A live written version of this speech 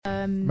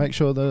Make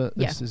sure that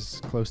this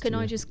is close to Can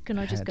I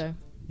just go?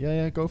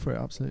 Yeah, go for it,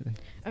 absolutely.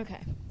 Okay.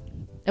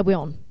 Are we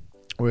on?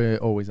 We're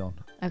always on.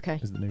 Okay.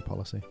 Is the new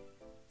policy.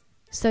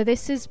 So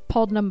this is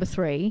pod number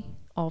 3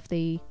 of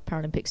the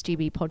Paralympics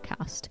GB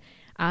podcast,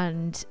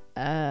 and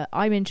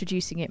I'm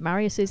introducing it.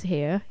 Marius is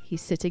here.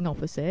 He's sitting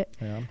opposite.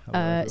 I am.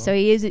 Hello, so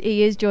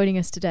he is joining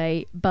us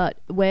today, but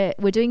we're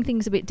doing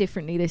things a bit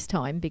differently this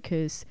time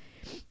because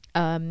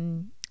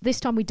this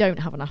time we don't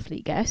have an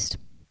athlete guest,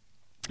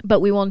 but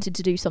we wanted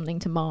to do something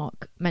to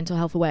mark Mental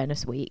Health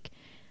Awareness Week,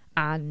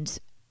 and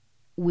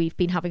we've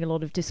been having a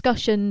lot of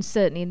discussions,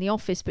 certainly in the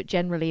office, but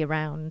generally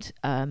around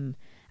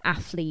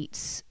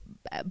athletes,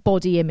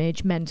 body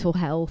image, mental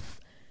health,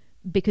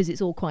 because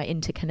it's all quite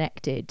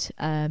interconnected.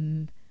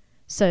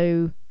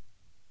 So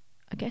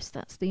I guess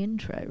that's the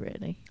intro,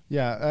 really.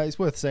 Yeah, it's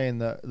worth saying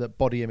that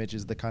body image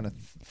is the kind of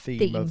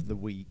theme of the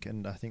week,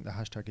 and I think the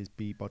hashtag is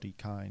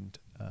BeBodyKind,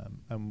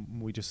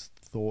 and we just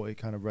thought it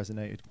kind of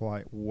resonated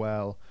quite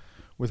well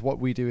with what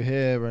we do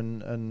here,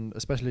 and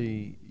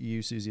especially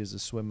you, Susie, as a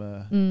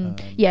swimmer.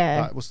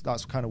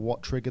 That's kind of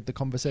what triggered the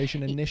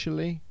conversation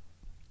initially.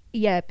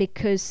 Yeah,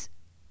 because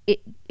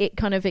it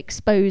kind of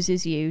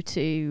exposes you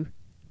to,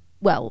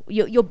 well,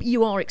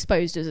 you are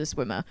exposed as a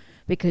swimmer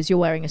because you're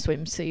wearing a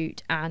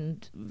swimsuit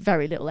and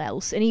very little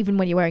else. And even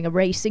when you're wearing a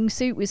racing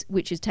suit,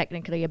 which is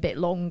technically a bit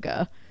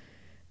longer,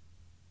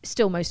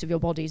 still most of your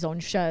body's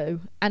on show.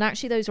 And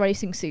actually those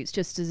racing suits,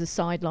 just as a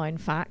sideline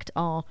fact,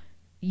 are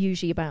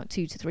usually about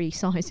 2 to 3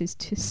 sizes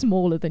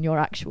smaller than your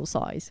actual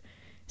size.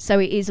 So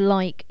it is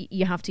like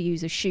you have to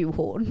use a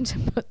shoehorn to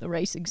put the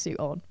racing suit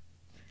on.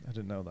 I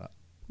didn't know that.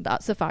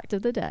 That's a fact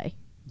of the day.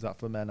 Is that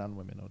for men and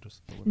women, or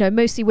just for women? No,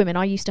 mostly women.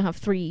 I used to have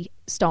 3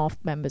 staff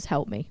members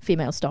help me,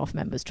 female staff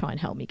members, try and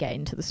help me get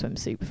into the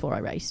swimsuit before I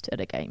raced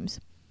at a games.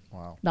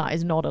 Wow. That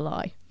is not a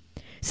lie.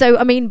 So,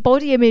 I mean,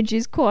 body image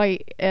is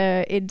quite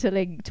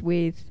interlinked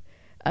with,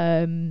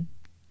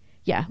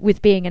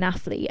 with being an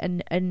athlete.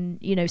 And,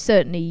 you know,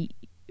 certainly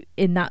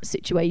in that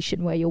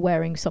situation where you're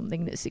wearing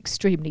something that's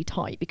extremely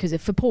tight because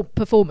of for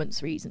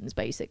performance reasons,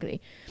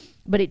 basically.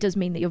 But it does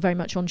mean that you're very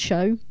much on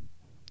show.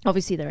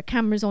 Obviously, there are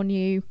cameras on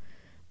you.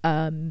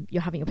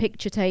 You're having a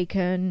picture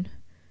taken,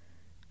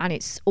 and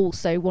it's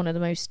also one of the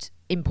most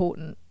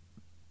important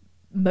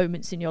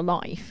moments in your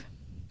life.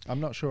 I'm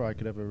not sure I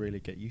could ever really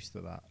get used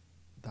to that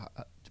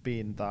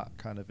being that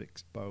kind of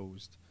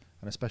exposed,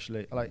 and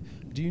especially like,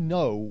 do you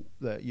know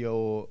that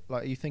you're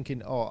like, are you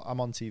thinking, oh,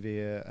 I'm on TV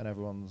here and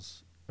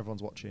everyone's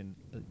watching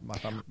my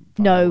family?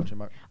 No,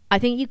 I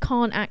think you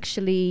can't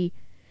actually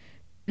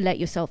let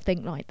yourself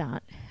think like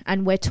that,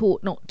 and we're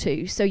taught not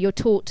to. So you're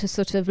taught to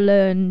sort of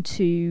learn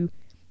to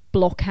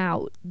block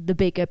out the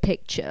bigger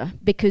picture,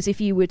 because if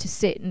you were to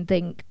sit and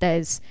think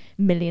there's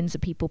millions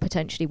of people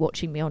potentially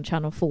watching me on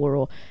Channel 4,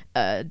 or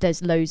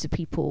there's loads of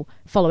people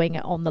following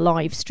it on the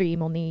live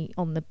stream on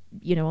the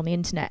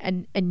internet,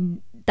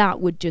 and that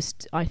would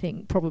just, I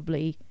think,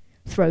 probably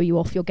throw you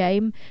off your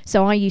game.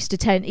 So I used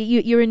to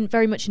you're in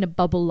very much in a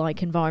bubble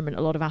like environment.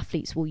 A lot of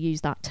athletes will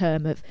use that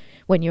term of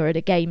when you're at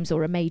a games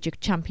or a major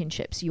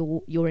championships,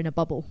 you're in a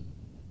bubble.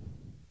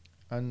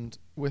 And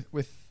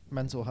with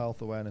Mental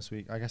Health Awareness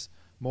Week, I guess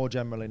more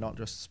generally, not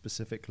just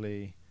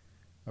specifically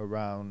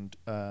around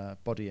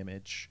body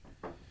image,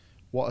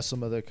 what are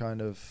some of the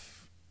kind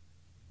of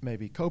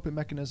maybe coping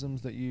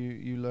mechanisms that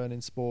you learn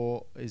in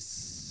sport?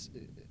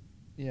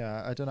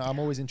 I don't know. I'm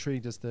always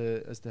intrigued as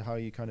to how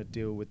you kind of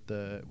deal with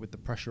the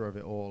pressure of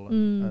it all,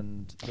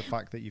 and the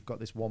fact that you've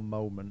got this one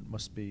moment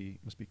must be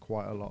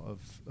quite a lot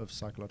of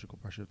psychological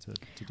pressure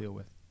to deal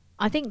with.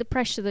 I think the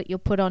pressure that you're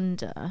put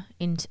under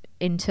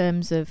in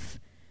terms of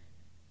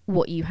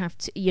what you have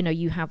to,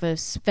 you have a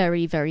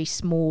very, very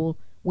small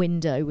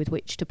window with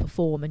which to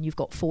perform, and you've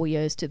got 4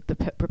 years to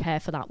prepare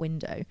for that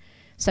window.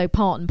 So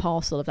part and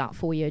parcel of that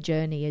 4-year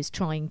journey is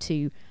trying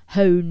to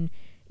hone,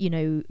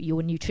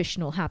 your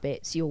nutritional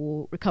habits,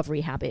 your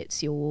recovery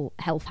habits, your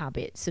health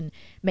habits, and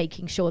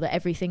making sure that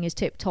everything is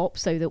tip top,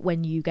 so that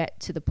when you get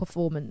to the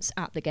performance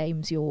at the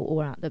games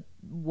or at the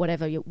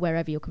wherever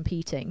you're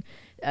competing,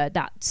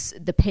 that's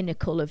the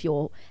pinnacle of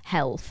your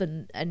health,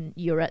 and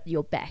you're at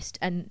your best.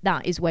 And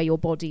that is where your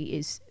body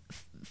is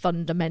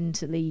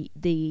fundamentally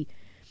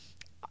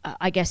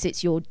I guess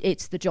it's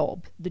the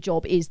job. The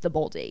job is the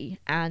body,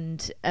 and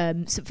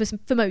so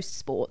for most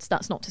sports,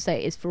 that's not to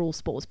say it is for all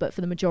sports, but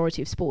for the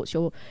majority of sports,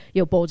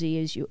 your body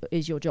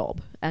is your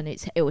job, and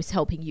it was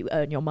helping you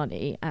earn your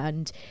money.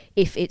 And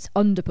if it's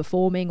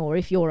underperforming, or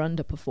if you're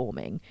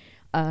underperforming,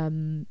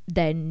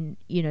 then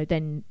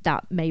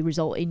that may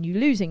result in you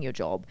losing your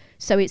job.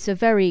 So it's a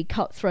very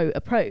cutthroat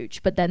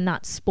approach, but then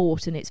that's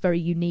sport, and it's very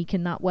unique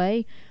in that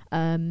way.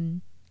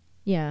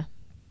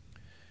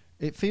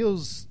 It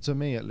feels, to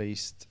me at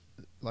least,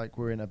 like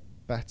we're in a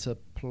better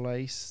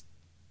place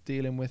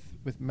dealing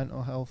with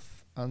mental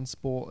health and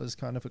sport as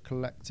kind of a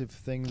collective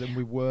thing than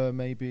we were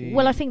maybe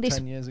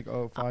 10 years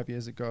ago, 5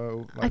 years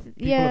ago.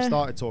 People have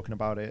started talking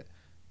about it,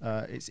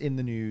 It's in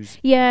the news.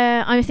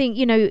 Yeah, I think,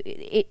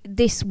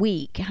 this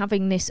week,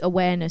 having this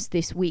awareness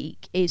this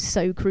week is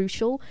so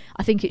crucial.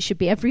 I think it should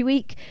be every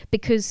week,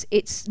 because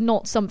it's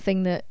not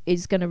something that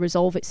is going to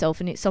resolve itself,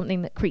 and it's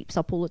something that creeps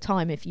up all the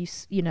time. If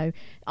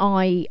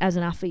I, as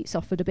an athlete,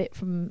 suffered a bit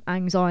from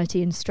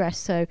anxiety and stress,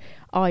 so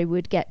I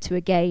would get to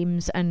a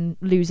games and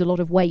lose a lot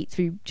of weight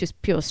through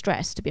just pure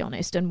stress, to be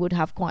honest, and would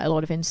have quite a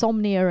lot of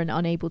insomnia and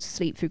unable to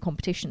sleep through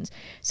competitions.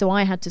 So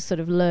I had to sort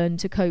of learn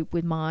to cope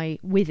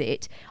with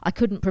it. I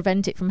couldn't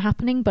prevent it from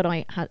happening, but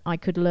I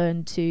could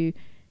learn to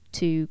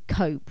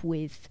cope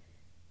with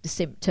the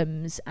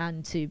symptoms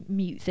and to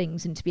mute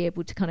things and to be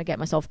able to kind of get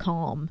myself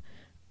calm,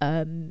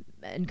 and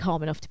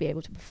calm enough to be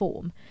able to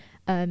perform.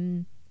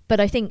 But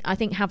I think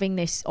having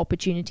this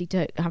opportunity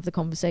to have the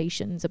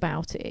conversations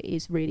about it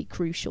is really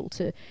crucial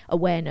to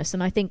awareness,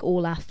 and I think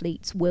all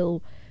athletes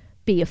will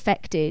be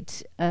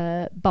affected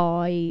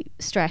by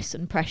stress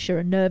and pressure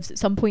and nerves at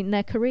some point in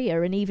their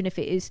career. And even if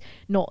it is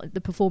not the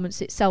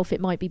performance itself,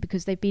 it might be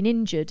because they've been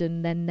injured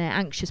and then they're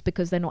anxious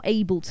because they're not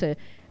able to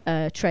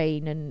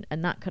train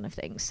and that kind of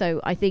thing.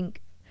 So I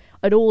think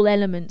at all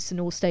elements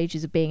and all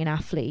stages of being an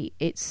athlete,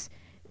 it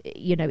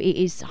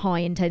is high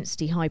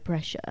intensity, high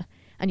pressure,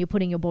 and you're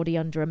putting your body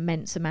under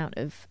immense amount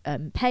of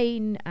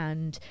pain,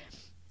 and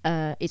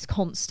it's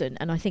constant.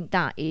 And I think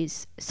that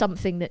is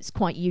something that's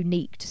quite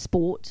unique to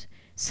sport.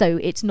 So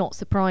it's not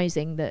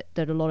surprising that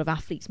a lot of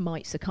athletes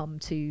might succumb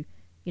to,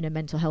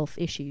 mental health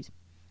issues.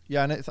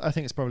 Yeah, and I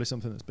think it's probably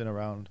something that's been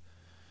around.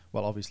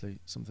 Well, obviously,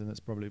 something that's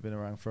probably been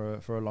around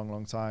for a long,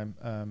 long time,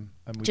 and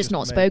we just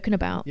not spoken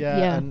about.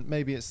 Yeah, and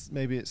maybe it's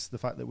the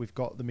fact that we've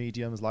got the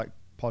mediums like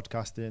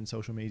podcasting,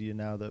 social media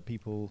now, that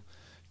people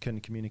can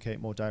communicate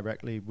more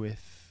directly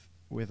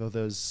with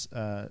others.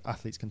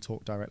 Athletes can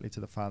talk directly to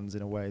the fans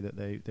in a way that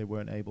they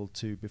weren't able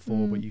to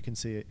before. But you can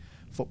see it.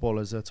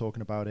 Footballers are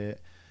talking about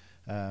it.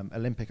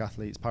 Olympic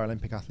athletes,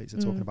 Paralympic athletes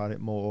are talking about it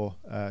more.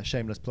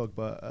 Shameless plug,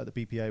 but at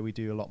the BPA we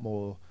do a lot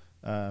more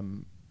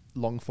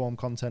long form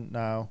content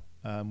now.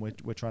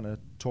 We're trying to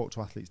talk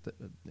to athletes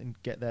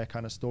and get their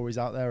kind of stories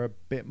out there a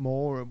bit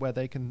more, where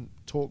they can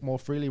talk more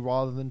freely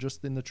rather than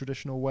just in the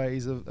traditional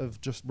ways of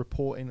just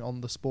reporting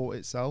on the sport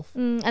itself.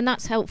 And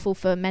that's helpful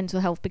for mental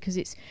health, because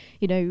it's,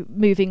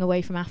 moving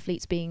away from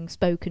athletes being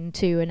spoken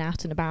to and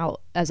at and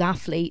about as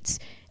athletes.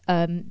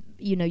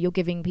 You're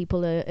giving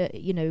people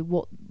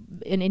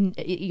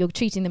you're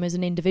treating them as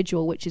an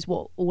individual, which is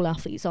what all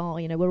athletes are.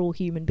 We're all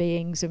human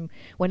beings, and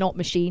we're not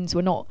machines.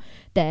 We're not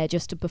there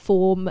just to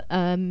perform.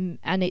 And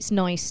it's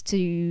nice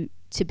to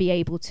be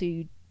able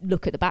to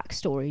look at the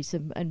backstories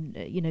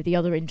and the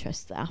other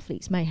interests that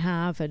athletes may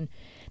have, and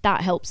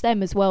that helps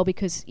them as well,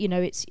 because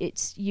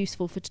it's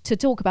useful to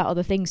talk about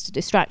other things to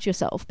distract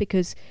yourself,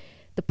 because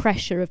the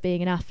pressure of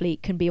being an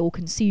athlete can be all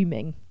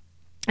consuming.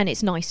 And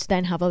it's nice to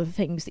then have other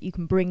things that you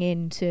can bring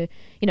into,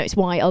 it's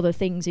why other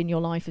things in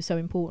your life are so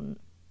important.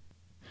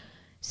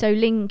 So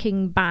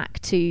linking back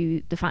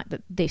to the fact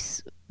that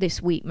this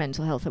week,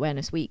 Mental Health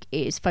Awareness Week,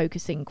 is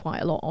focusing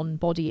quite a lot on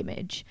body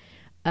image.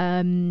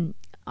 About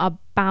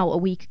a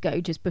week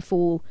ago, just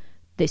before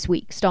this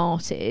week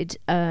started,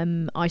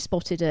 I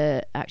spotted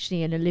an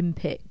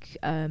Olympic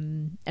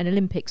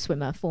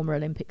swimmer, former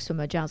Olympic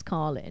swimmer, Jazz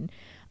Carlin,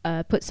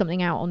 put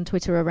something out on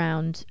Twitter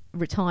around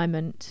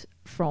retirement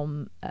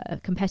from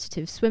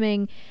competitive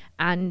swimming,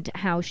 and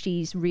how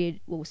she's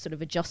sort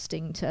of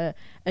adjusting to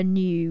a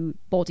new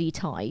body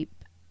type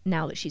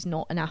now that she's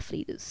not an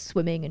athlete that's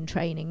swimming and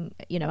training.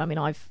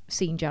 I've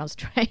seen Jazz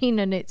train,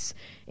 and it's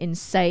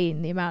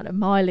insane the amount of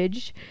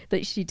mileage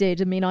that she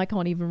did. I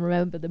can't even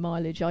remember the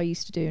mileage I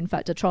used to do. In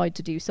fact, I tried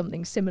to do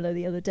something similar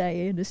the other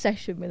day in a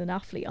session with an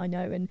athlete I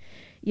know, and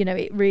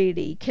it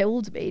really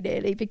killed me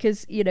nearly,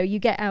 because you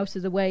get out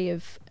of the way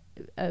of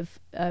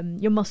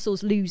your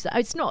muscles lose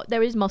that.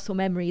 There is muscle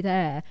memory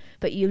there,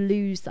 but you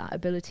lose that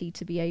ability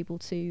to be able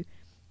to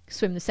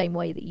swim the same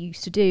way that you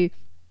used to do.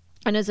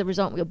 And as a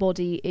result, your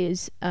body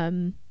is,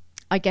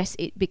 I guess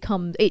it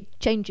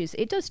changes.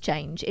 It does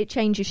change. It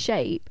changes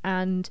shape,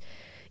 and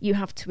you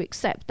have to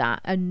accept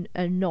that and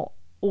not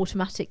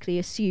automatically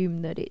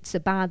assume that it's a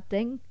bad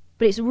thing.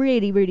 But it's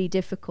really, really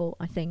difficult,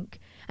 I think.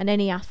 And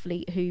any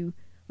athlete who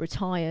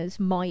retires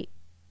might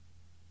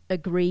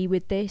agree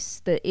with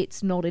this, that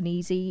it's not an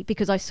easy,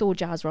 because I saw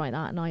Jazz write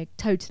that and I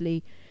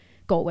totally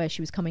got where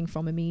she was coming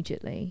from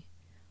immediately.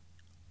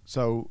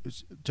 So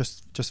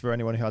just for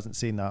anyone who hasn't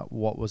seen that,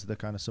 what was the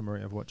kind of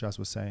summary of what Jazz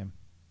was saying?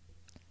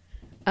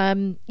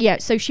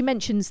 So she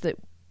mentions that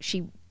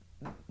so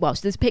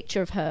there's a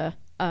picture of her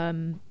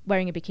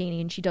wearing a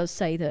bikini, and she does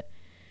say that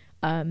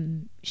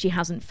she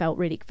hasn't felt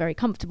really very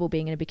comfortable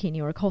being in a bikini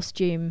or a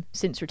costume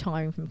since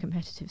retiring from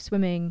competitive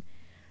swimming.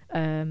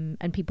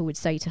 And people would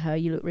say to her,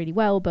 "You look really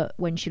well," but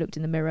when she looked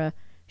in the mirror,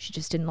 she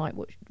just didn't like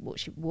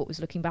what was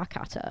looking back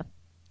at her.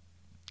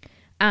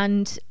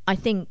 And I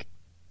think,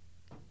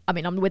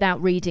 I'm without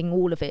reading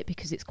all of it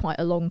because it's quite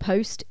a long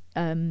post.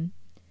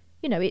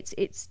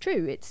 It's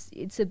true.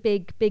 It's a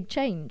big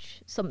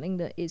change, something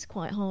that is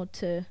quite hard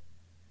to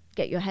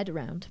get your head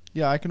around.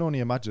 Yeah, I can only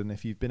imagine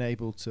if your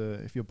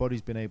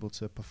body's been able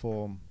to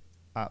perform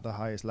at the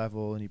highest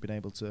level and you've been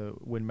able to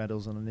win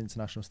medals on an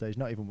international stage,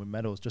 not even win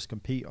medals, just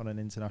compete on an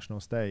international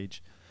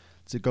stage,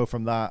 to go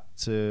from that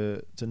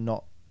to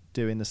not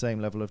doing the same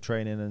level of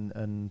training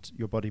and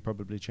your body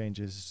probably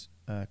changes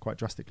quite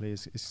drastically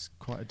is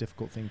quite a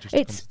difficult thing just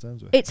to come to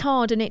terms with. It's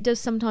hard, and it does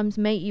sometimes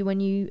make you, when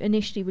you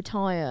initially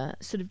retire,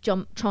 sort of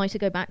try to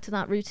go back to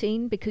that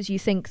routine, because you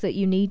think that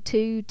you need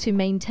to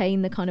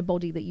maintain the kind of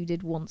body that you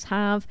did once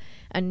have,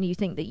 and you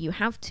think that you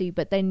have to,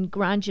 but then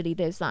gradually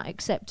there's that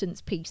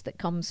acceptance piece that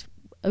comes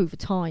over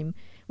time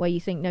where you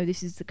think, no,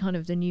 this is the kind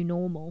of the new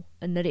normal,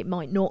 and that it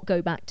might not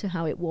go back to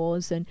how it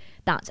was, and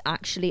that's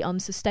actually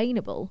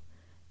unsustainable.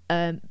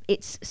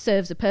 It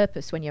serves a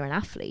purpose when you're an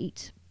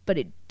athlete, but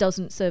it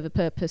doesn't serve a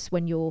purpose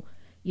when you're,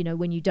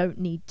 when you don't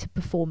need to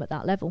perform at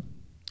that level.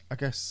 I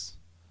guess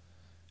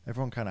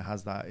everyone kind of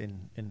has that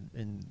in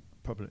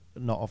probably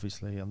not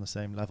obviously on the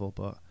same level,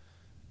 but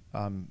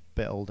I'm a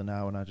bit older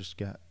now and I just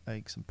get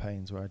aches and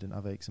pains where I didn't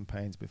have aches and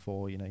pains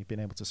before. You've been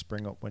able to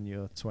spring up when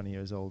you're 20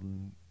 years old.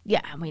 And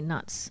yeah, I mean,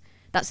 that's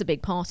a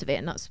big part of it,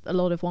 and that's a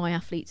lot of why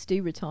athletes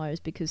do retire, is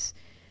because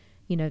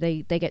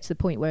they get to the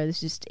point where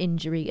there's just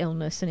injury,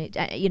 illness, and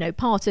it,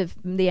 part of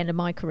the end of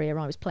my career,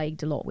 I was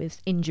plagued a lot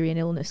with injury and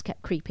illness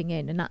kept creeping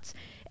in, and that's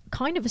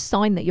kind of a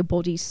sign that your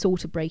body's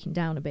sort of breaking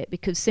down a bit,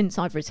 because since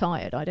I've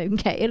retired, I don't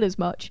get ill as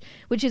much,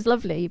 which is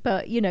lovely,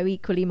 but,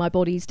 equally my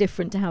body's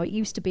different to how it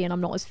used to be, and I'm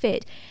not as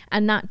fit,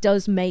 and that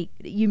does make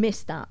you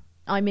miss that.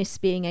 I miss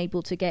being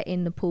able to get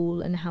in the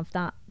pool and have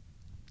that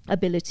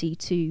ability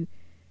to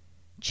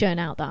churn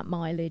out that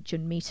mileage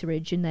and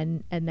meterage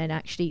and then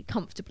actually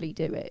comfortably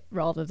do it,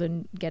 rather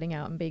than getting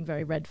out and being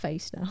very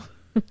red-faced now.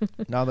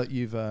 Now that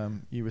you've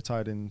you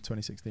retired in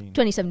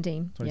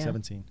 2017, yeah.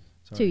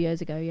 2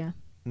 years ago, yeah.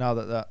 Now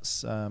that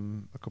that's a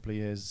couple of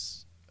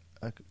years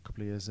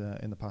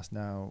in the past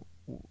now,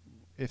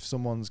 if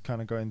someone's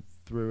kind of going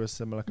through a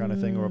similar kind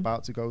of thing or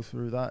about to go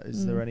through that,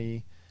 is there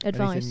any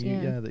advice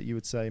that you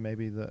would say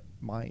maybe that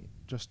might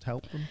just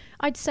help them?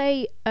 I'd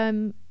say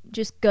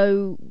just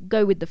go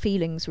with the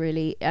feelings,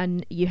 really,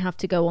 and you have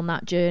to go on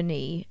that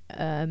journey,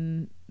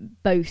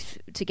 both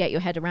to get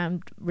your head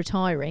around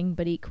retiring,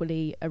 but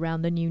equally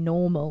around the new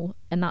normal,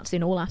 and that's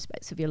in all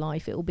aspects of your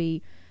life. It'll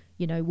be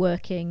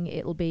working,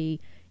 it'll be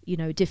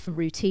a different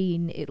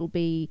routine, it'll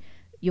be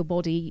your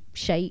body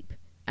shape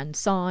and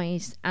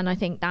size, and I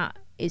think that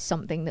is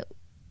something that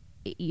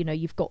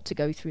you've got to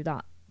go through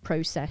that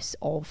process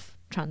of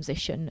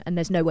transition, and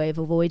there's no way of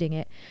avoiding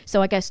it.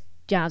 So I guess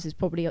Jazz is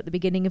probably at the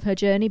beginning of her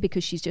journey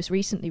because she's just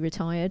recently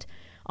retired.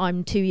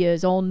 I'm 2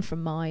 years on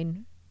from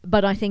mine,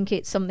 but I think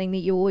it's something that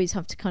you always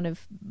have to kind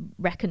of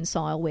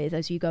reconcile with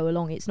as you go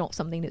along. It's not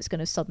something that's going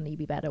to suddenly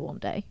be better one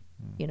day.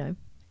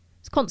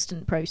 It's a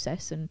constant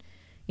process, and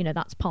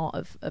that's part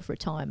of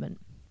retirement.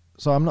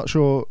 So I'm not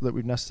sure that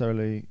we've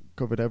necessarily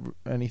covered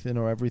anything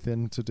or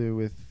everything to do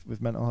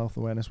with Mental Health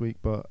Awareness Week,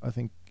 but I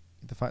think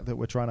the fact that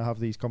we're trying to have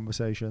these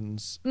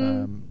conversations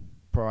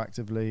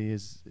proactively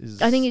is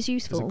I think it's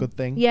useful. Is a good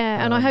thing.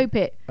 Yeah, and I hope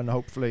it. And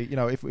hopefully,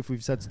 if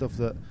we've said stuff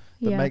that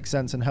makes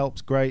sense and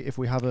helps, great. If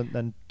we haven't,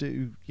 then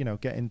do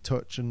get in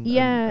touch and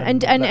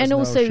and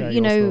also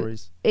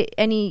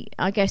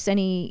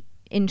any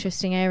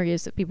interesting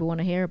areas that people want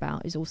to hear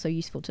about is also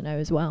useful to know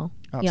as well.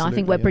 Absolutely, I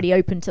think we're pretty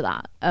open to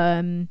that,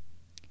 and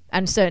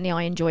certainly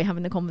I enjoy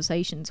having the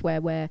conversations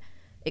where we're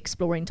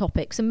exploring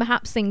topics and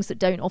perhaps things that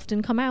don't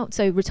often come out.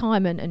 So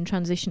retirement and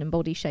transition and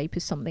body shape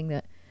is something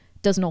that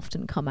doesn't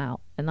often come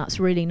out, and that's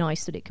really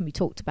nice that it can be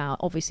talked about.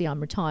 Obviously I'm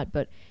retired,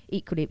 but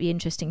equally it'd be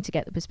interesting to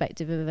get the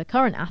perspective of a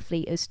current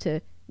athlete as to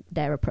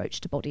their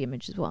approach to body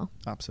image as well.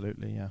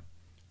 Absolutely, yeah.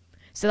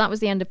 So that was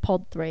the end of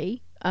pod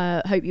 3.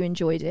 Hope you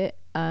enjoyed it.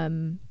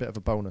 Bit of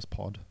a bonus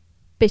pod,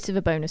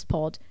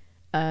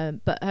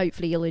 but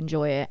hopefully you'll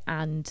enjoy it,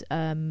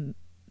 and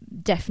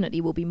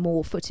definitely will be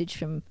more footage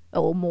from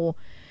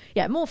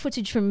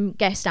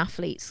guest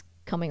athletes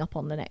coming up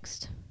on the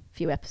next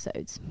few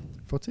episodes.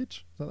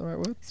 Footage? Is that the right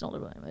word? It's not the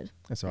right word.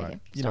 It's all right.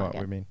 You know what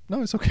we mean.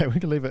 No, it's okay.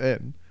 We can leave it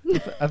in.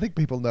 I think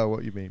people know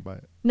what you mean by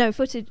it. No,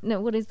 footage.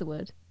 No, what is the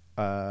word?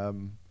 I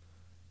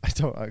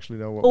don't actually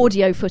know what.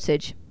 Audio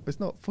footage. It's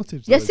not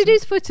footage. Yes, it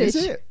is footage.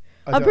 Is it?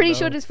 I'm pretty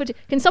sure it's footage.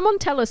 Can someone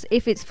tell us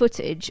if it's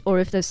footage or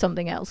if there's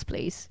something else,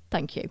 please?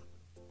 Thank you.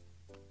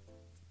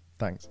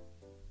 Thanks.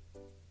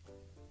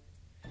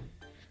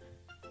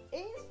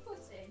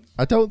 Footage.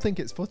 I don't think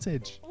it's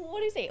footage.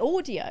 What is it?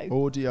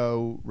 Audio.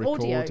 Audio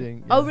recording. Audio.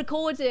 Yeah. Oh,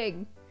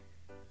 recording.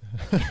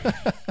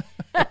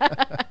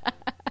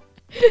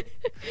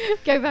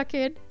 Go back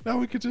in. No,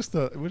 we'll just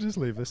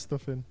leave this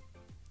stuff in.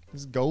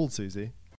 This is gold, Susie.